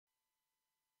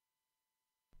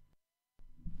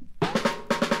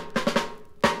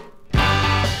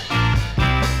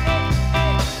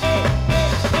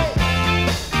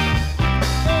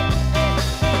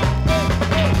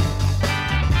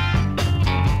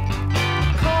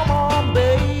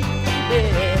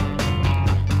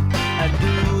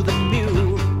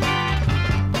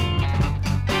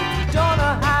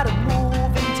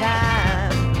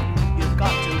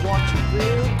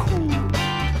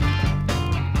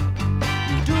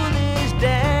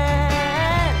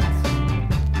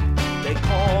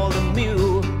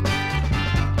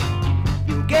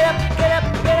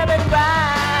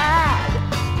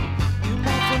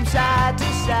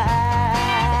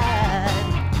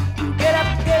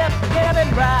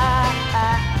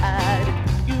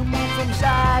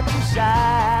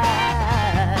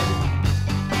side.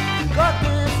 You got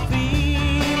this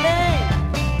feeling,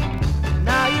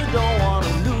 now you don't want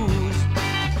to lose.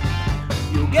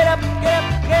 You get up, get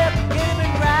up, get up, get up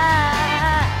and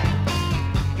ride.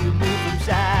 You move from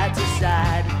side to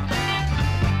side.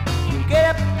 You get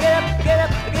up, get up, get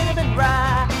up, get up and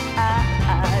ride.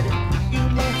 You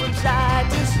move from side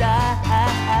to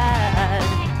side.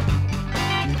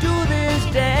 You do this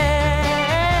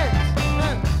dance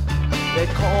they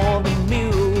call the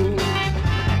mule.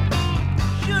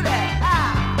 Shoot it!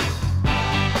 Ah!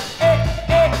 Hey,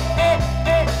 hey, hey,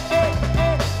 hey, hey, hey,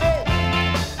 hey.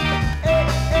 Hey,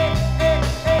 hey, hey, hey,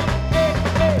 hey,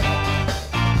 hey.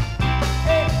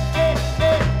 Hey, hey,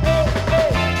 hey, hey, hey.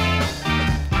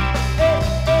 Hey,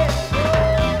 hey, oh.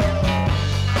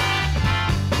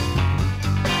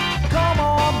 Come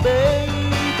on,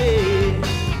 baby,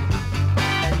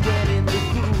 and get in the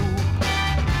groove.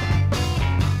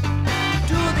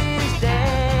 Do this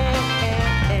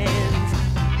dance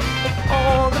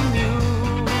for the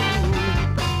mule.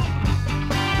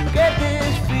 You get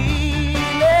this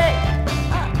feeling,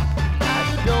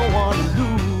 you don't want to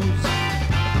lose.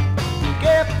 You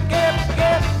get up, get up,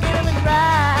 get up, get up and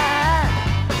ride.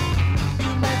 You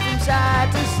move from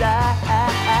side to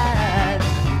side.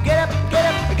 You get up, get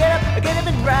up, get up, get up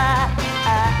and ride.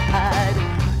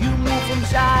 You move from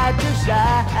side to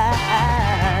side.